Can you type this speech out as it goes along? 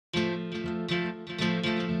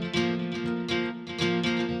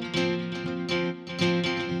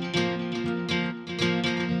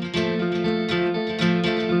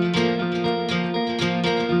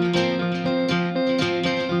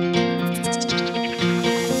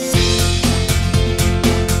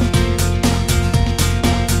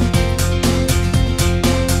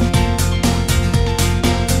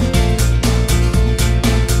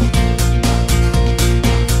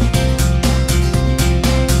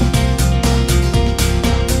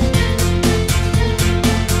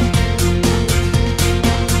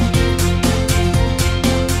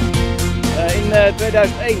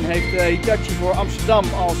2001 heeft Hitachi voor Amsterdam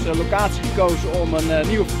als locatie gekozen om een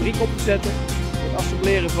nieuwe fabriek op te zetten. Het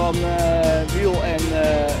assembleren van wiel- en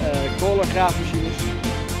crawlergraafmachines.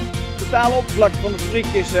 De totale oppervlakte van de fabriek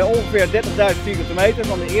is ongeveer 30.000 vierkante meter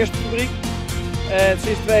van de eerste fabriek. En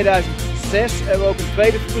sinds 2006 hebben we ook een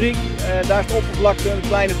tweede fabriek. Daar is de oppervlakte een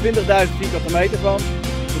kleine 20.000 vierkante meter van.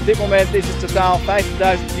 Op dit moment is het totaal 50.000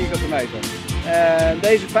 vierkante meter.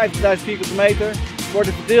 Deze 50.000 vierkante meter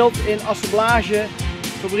worden verdeeld in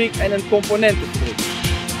assemblagefabriek en een componentenfabriek.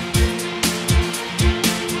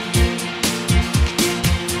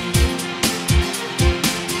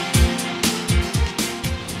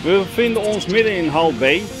 We bevinden ons midden in hal B.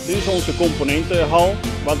 Dit is onze componentenhal.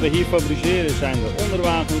 Wat we hier fabriceren zijn de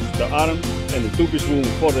onderwagens, de arm en de toepisboom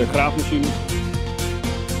voor de graafmachines.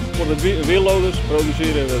 Voor de wheelloaders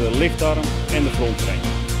produceren we de lichtarm en de frontframe.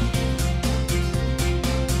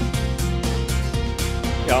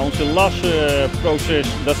 Ja, onze lasproces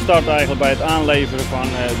dat start eigenlijk bij het aanleveren van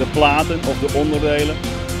de platen of de onderdelen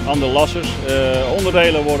aan de lassers.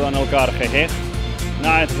 Onderdelen worden aan elkaar gehecht.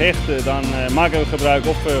 Na het hechten dan maken we gebruik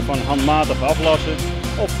of van handmatig aflassen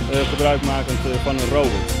of gebruikmakend van een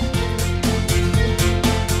robot.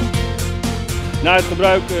 Na het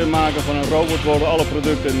gebruik maken van een robot worden alle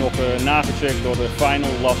producten nog nagecheckt door de final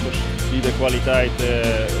lassers die de kwaliteit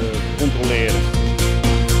controleren.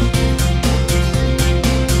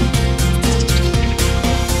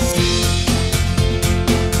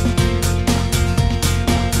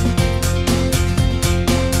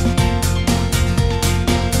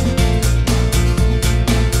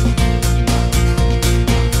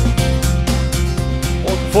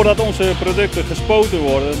 Voordat onze producten gespoten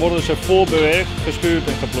worden, worden ze voorbewerkt, geschuurd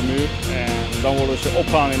en geplamuurd. En dan worden ze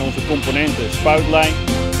opgehangen in onze componenten spuitlijn.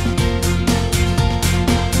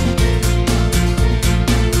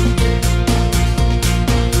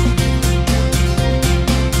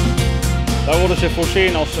 Daar worden ze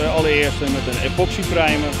voorzien als allereerste met een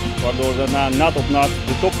epoxyprimer, waardoor daarna nat op nat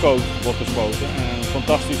de topcoat wordt gespoten en een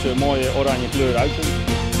fantastische mooie oranje kleur uitkomt.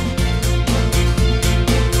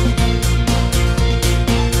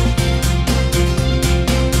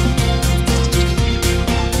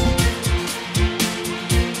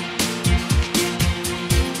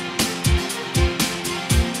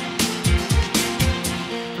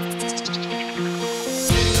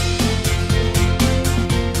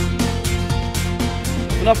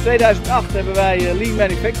 Vanaf 2008 hebben wij Lean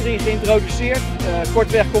Manufacturing geïntroduceerd.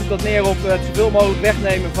 Kortweg komt dat neer op het zoveel mogelijk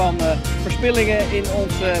wegnemen van verspillingen in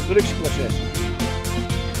ons productieproces.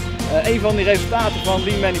 Een van die resultaten van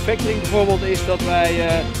Lean Manufacturing bijvoorbeeld is dat wij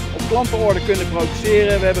op klantenorde kunnen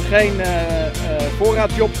produceren. We hebben geen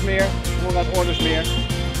voorraadjobs meer, voorraadorders meer.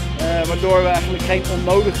 Waardoor we eigenlijk geen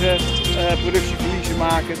onnodige productieverliezen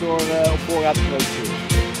maken door op voorraad te produceren.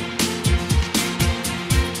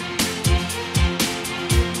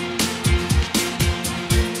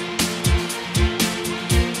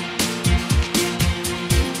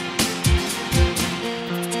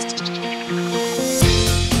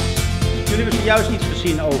 Jullie hebben zojuist iets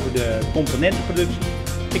gezien over de componentenproductie.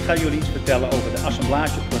 Ik ga jullie iets vertellen over de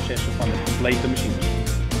assemblageprocessen van de complete machines.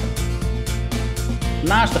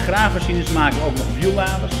 Naast de graafmachines maken we ook nog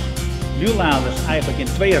wielladers. Wielladers eigenlijk in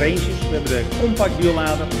twee ranges. We hebben de compact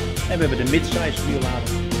wiellader en we hebben de mid-size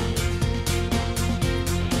wiellader.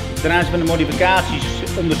 Ten aanzien van de modificaties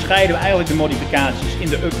onderscheiden we eigenlijk de modificaties in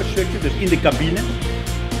de upper structure, dus in de cabine.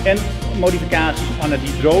 En modificaties aan het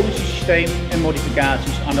hydraulische systeem en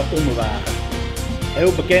modificaties aan de onderwagen.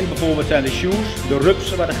 Heel bekend bijvoorbeeld zijn de shoes, de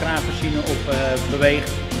rupsen waar de graafmachine op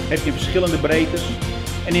beweegt. Heb je verschillende breedtes.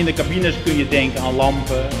 En in de cabines kun je denken aan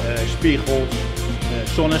lampen, spiegels,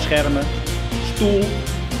 zonneschermen, stoel,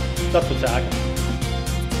 dat soort zaken.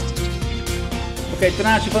 Ten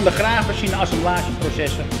aanzien van de graafmachine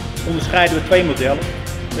assemblageprocessen onderscheiden we twee modellen.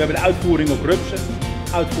 We hebben de uitvoering op rupsen,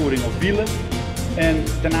 uitvoering op wielen. En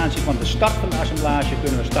ten aanzien van de start van de assemblage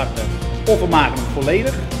kunnen we starten of we maken hem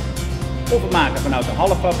volledig, of we maken vanuit een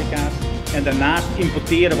half fabrikaat. En daarnaast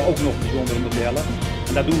importeren we ook nog bijzondere modellen.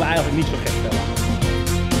 En daar doen we eigenlijk niet zo gek veel aan.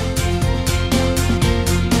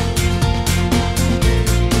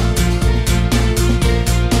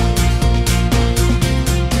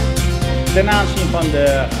 Ten aanzien van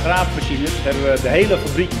de graafmachines hebben we de hele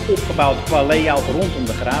fabriek opgebouwd qua layout rondom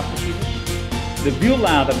de graafmachines. De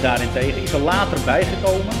wiellader daarentegen is er later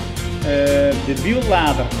bijgekomen. De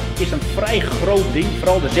wiellader is een vrij groot ding,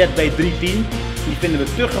 vooral de ZB310. Die vinden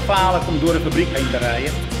we te gevaarlijk om door de fabriek heen te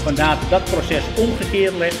rijden. Vandaar dat dat proces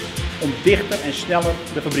omgekeerd legt om dichter en sneller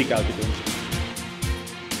de fabriek uit te kunnen.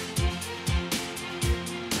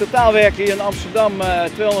 Totaal werken hier in Amsterdam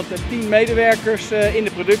 210 medewerkers in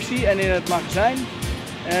de productie en in het magazijn.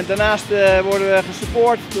 En daarnaast worden we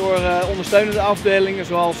gesupport door ondersteunende afdelingen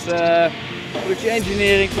zoals productie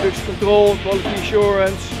engineering, productie control, quality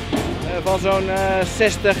assurance van zo'n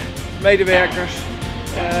 60 medewerkers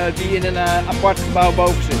die in een apart gebouw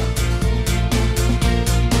boven zitten.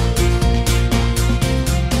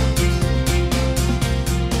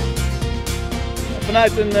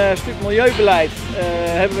 Vanuit een stuk milieubeleid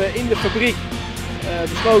hebben we in de fabriek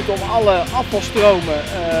besloten om alle afvalstromen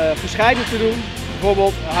gescheiden te doen.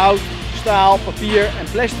 Bijvoorbeeld hout, staal, papier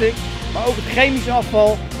en plastic. Maar ook het chemische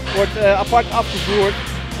afval wordt apart afgevoerd.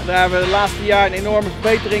 En daar hebben we de laatste jaren een enorme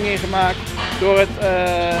verbetering in gemaakt door het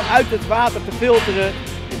uit het water te filteren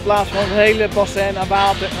in plaats van het hele bassin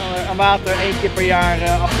aan water 1 keer per jaar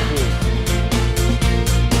af te voeren.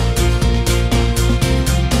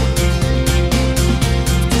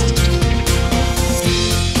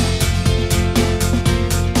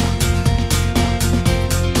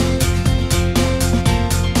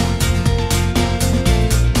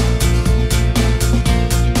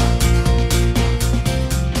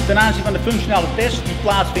 Ten aanzien van de functionale test die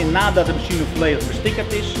plaatsvindt nadat de machine volledig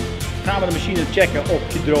verstikkerd is, gaan we de machine checken op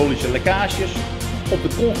hydraulische lekkages, op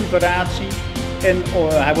de configuratie en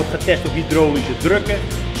hij wordt getest op hydraulische drukken,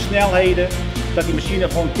 snelheden, dat die machine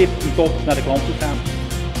gewoon tip en top naar de klant toe gaat.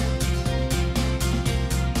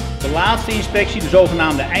 De laatste inspectie, de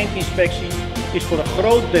zogenaamde eindinspectie, is voor een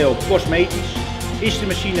groot deel cosmetisch. Is de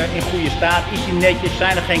machine in goede staat, is die netjes,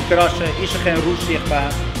 zijn er geen krassen, is er geen roest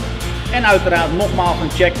zichtbaar? En uiteraard nogmaals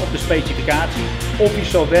een check op de specificatie, of die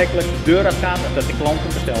zo werkelijk de deur uit gaat dat de klant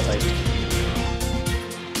hem besteld heeft.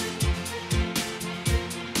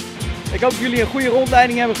 Ik hoop dat jullie een goede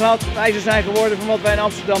rondleiding hebben gehad, wijzer zijn geworden van wat wij in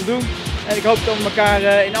Amsterdam doen. En ik hoop dat we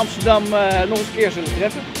elkaar in Amsterdam nog eens een keer zullen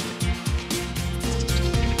treffen.